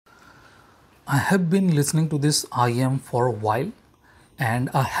I have been listening to this IEM for a while and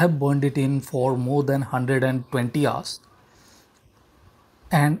I have burned it in for more than 120 hours,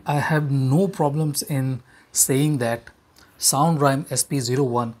 and I have no problems in saying that Rhyme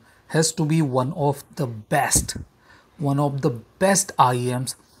SP01 has to be one of the best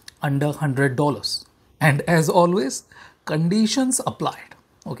IEMs under $100. And as always, conditions applied,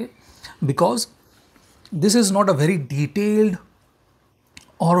 okay? Because this is not a very detailed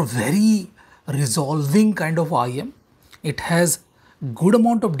or very resolving kind of IEM. It has good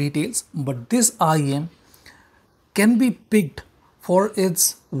amount of details, but this IEM can be picked for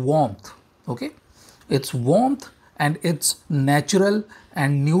its warmth, okay? Its warmth and its natural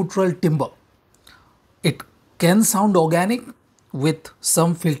and neutral timbre. It can sound organic with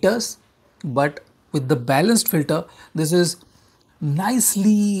some filters, but with the balanced filter, this is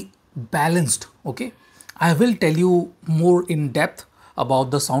nicely balanced, okay? I will tell you more in depth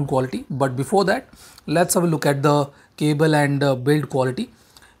about the sound quality, but before that, let's have a look at the cable and build quality.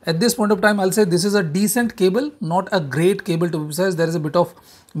 At this point of time, I'll say this is a decent cable, not a great cable to be precise. There is a bit of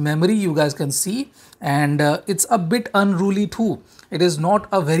memory you guys can see, and it's a bit unruly too. It is not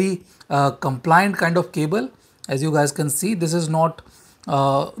a very compliant kind of cable. As you guys can see, this is not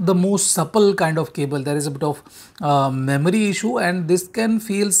the most supple kind of cable. There is a bit of memory issue, and this can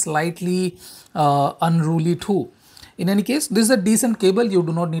feel slightly unruly too. In any case, this is a decent cable. You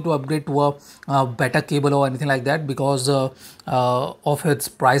do not need to upgrade to a better cable or anything like that because of its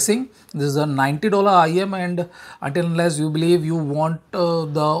pricing. This is a $90 IEM, and until unless you believe you want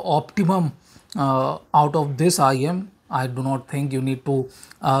the optimum out of this IEM, I do not think you need to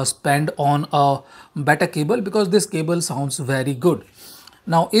spend on a better cable because this cable sounds very good.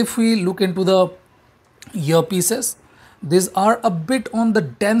 Now, if we look into the earpieces, these are a bit on the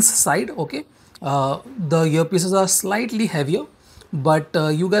dense side, okay? The earpieces are slightly heavier, but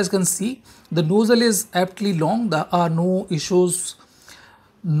you guys can see the nozzle is aptly long. There are no issues,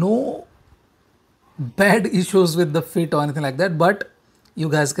 no bad issues with the fit or anything like that. But you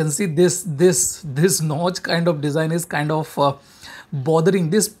guys can see this notch kind of design is kind of bothering.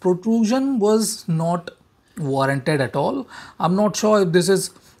 This protrusion was not warranted at all. I'm not sure if this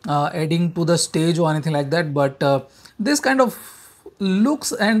is adding to the stage or anything like that, but this kind of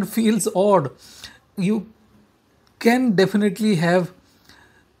looks and feels odd. You can definitely have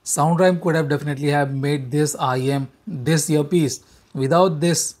Rhyme could have definitely have made this IEM, this earpiece without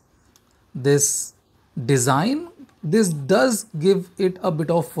this design. This does give it a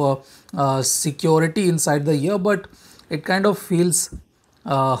bit of security inside the ear, but it kind of feels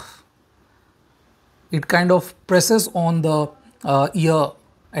it kind of presses on the ear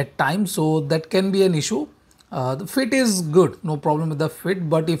at times, so that can be an issue. The fit is good, no problem with the fit,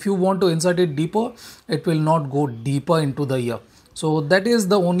 but if you want to insert it deeper, it will not go deeper into the ear. So that is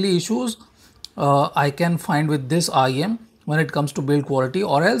the only issues I can find with this IEM when it comes to build quality,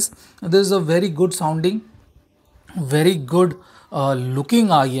 or else this is a very good sounding, very good looking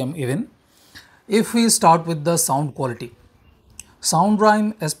IEM even. If we start with the sound quality,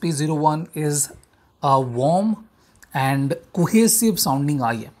 Rhyme SP01 is a warm and cohesive sounding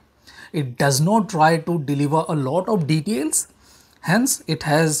IEM. It does not try to deliver a lot of details, hence it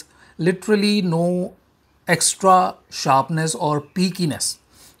has literally no extra sharpness or peakiness.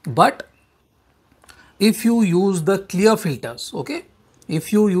 But if you use the clear filters, okay,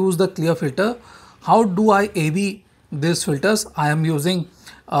 if you use the clear filter, how do I AB these filters? I am using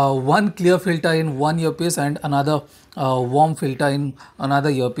one clear filter in one earpiece and another warm filter in another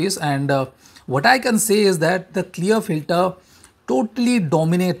earpiece, and what I can say is that the clear filter totally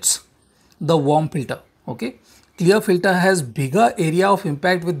dominates the warm filter, okay? Clear filter has bigger area of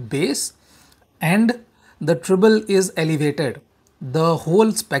impact with bass, and the treble is elevated. The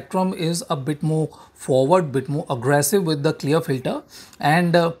whole spectrum is a bit more forward, bit more aggressive with the clear filter,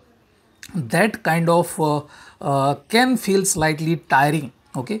 and that kind of can feel slightly tiring,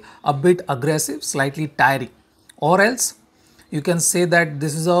 okay? A bit aggressive, slightly tiring, or else you can say that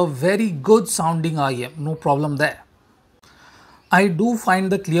this is a very good sounding IEM, no problem there. I do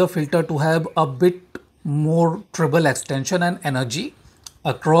find the clear filter to have a bit more treble extension and energy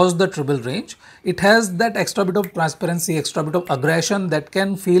across the treble range. It has that extra bit of transparency, extra bit of aggression that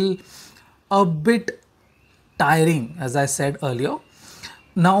can feel a bit tiring, as I said earlier.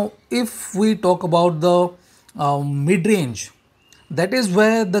 Now, if we talk about the mid-range, that is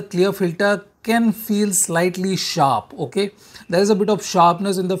where the clear filter can feel slightly sharp, okay? There is a bit of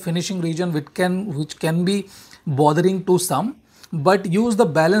sharpness in the finishing region which can be bothering to some, but use the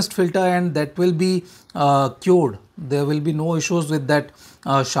balanced filter and that will be cured. There will be no issues with that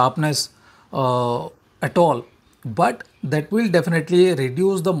sharpness at all. But that will definitely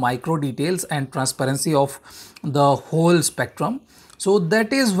reduce the micro details and transparency of the whole spectrum. So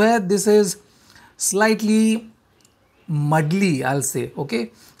that is where this is slightly muddly, I'll say.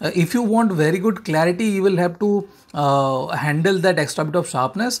 Okay, if you want very good clarity, you will have to handle that extra bit of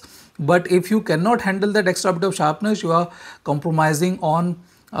sharpness. But if you cannot handle that extra bit of sharpness, you are compromising on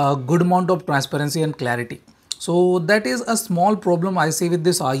a good amount of transparency and clarity. So that is a small problem I see with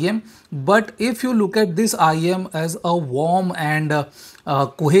this IEM. But if you look at this IEM as a warm and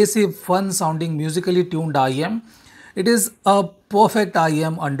cohesive, fun sounding, musically tuned IEM, it is a perfect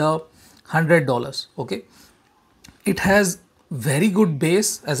IEM under $100. Okay, it has very good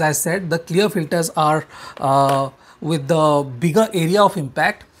bass. As I said, the clear filters are with the bigger area of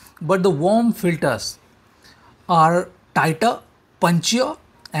impact, but the warm filters are tighter, punchier,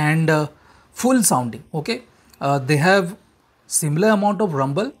 and full sounding. Okay, they have similar amount of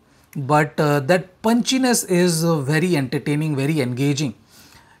rumble, but that punchiness is very entertaining, very engaging.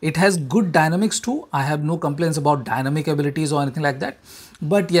 It has good dynamics too. I have no complaints about dynamic abilities or anything like that.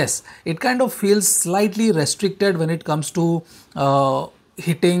 But yes, it kind of feels slightly restricted when it comes to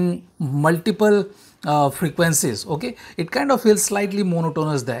hitting multiple frequencies. Okay, it kind of feels slightly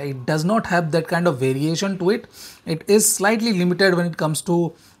monotonous there. It does not have that kind of variation to it. It is slightly limited when it comes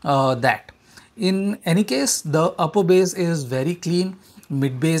to that. In any case, the upper bass is very clean.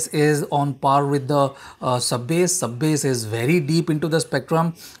 Mid bass is on par with the sub bass. Sub bass is very deep into the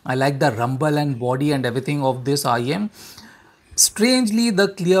spectrum. I like the rumble and body and everything of this IEM. Strangely, the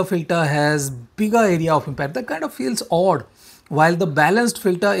clear filter has bigger area of impact. That kind of feels odd, while the balanced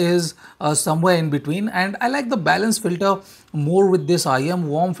filter is somewhere in between, and I like the balanced filter more with this IEM.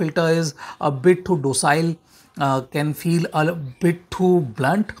 Warm filter is a bit too docile, can feel a bit too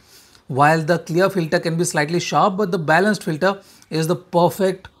blunt, while the clear filter can be slightly sharp, but the balanced filter is the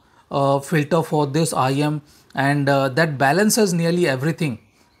perfect filter for this IEM, and that balances nearly everything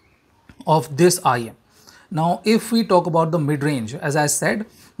of this IEM. Now, if we talk about the mid-range, as I said,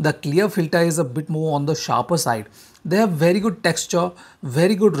 the clear filter is a bit more on the sharper side. They have very good texture,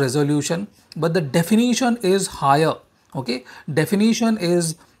 very good resolution, but the definition is higher. Okay, definition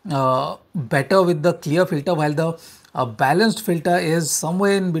is better with the clear filter, while the balanced filter is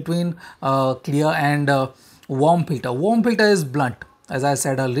somewhere in between clear and warm filter. Warm filter is blunt, as I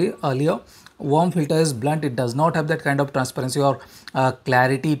said earlier. Warm filter is blunt. It does not have that kind of transparency or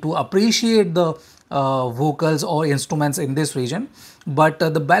clarity to appreciate the vocals or instruments in this region. But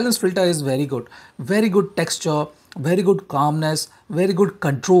the balanced filter is very good texture, very good calmness, very good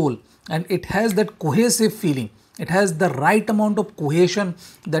control, and it has that cohesive feeling. It has the right amount of cohesion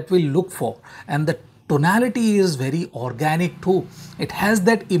that we look for, and the tonality is very organic too. It has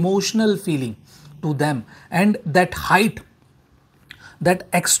that emotional feeling to them, and that height, that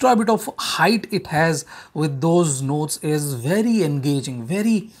extra bit of height it has with those notes is very engaging,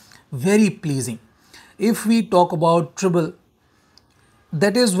 very pleasing. If we talk about treble,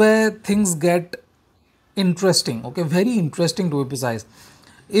 that is where things get interesting. Okay, very interesting to be precise.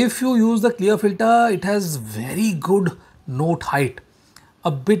 If you use the clear filter, it has very good note height,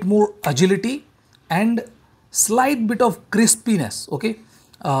 a bit more agility, and slight bit of crispiness. Okay,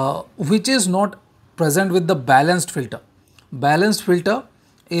 which is not present with the balanced filter. Balanced filter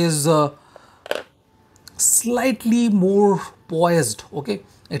is slightly more poised. Okay,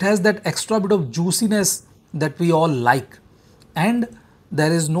 it has that extra bit of juiciness that we all like, and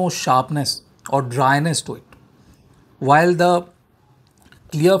there is no sharpness or dryness to it, while the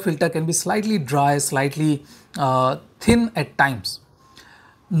clear filter can be slightly dry, slightly thin at times.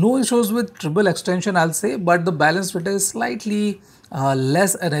 No issues with treble extension, I'll say, but the balanced filter is slightly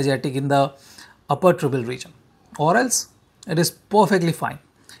less energetic in the upper treble region, or else it is perfectly fine.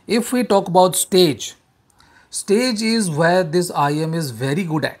 If we talk about stage, stage is where this IEM is very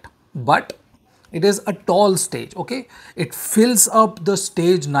good at, but it is a tall stage. Okay, it fills up the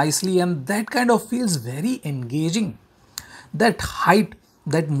stage nicely, and that kind of feels very engaging. That height,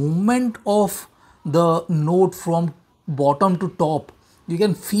 that movement of the note from bottom to top, you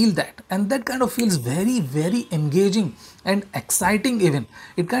can feel that, and that kind of feels very engaging and exciting. Even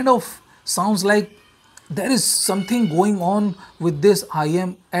it kind of sounds like there is something going on with this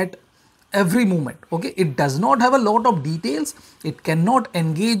IEM at every moment. Okay, it does not have a lot of details. It cannot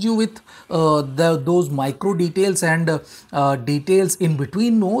engage you with those micro details and details in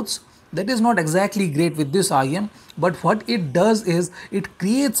between notes. That is not exactly great with this IEM, but what it does is it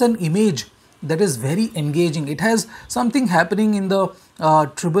creates an image that is very engaging. It has something happening in the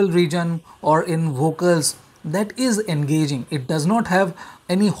treble region or in vocals that is engaging. It does not have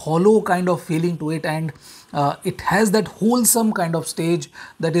any hollow kind of feeling to it, and it has that wholesome kind of stage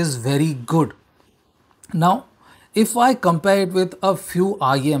that is very good. Now, If I compare it with a few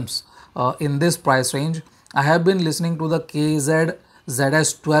IEMs in this price range, I have been listening to the KZ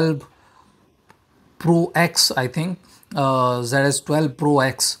ZS12 Pro X, I think, ZS12 Pro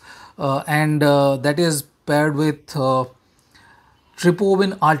X, and that is paired with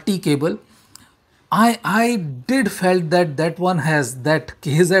Tripobin RT cable. I did felt that that one has, that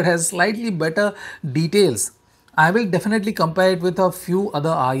KZ has slightly better details. I will definitely compare it with a few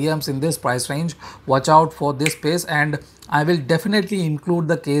other IEMs in this price range. Watch out for this space, and I will definitely include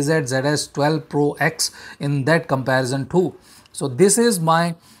the KZ ZS12 Pro X in that comparison too. So this is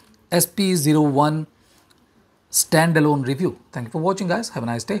my SP01 standalone review. Thank you for watching, guys. Have a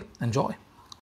nice day. Enjoy.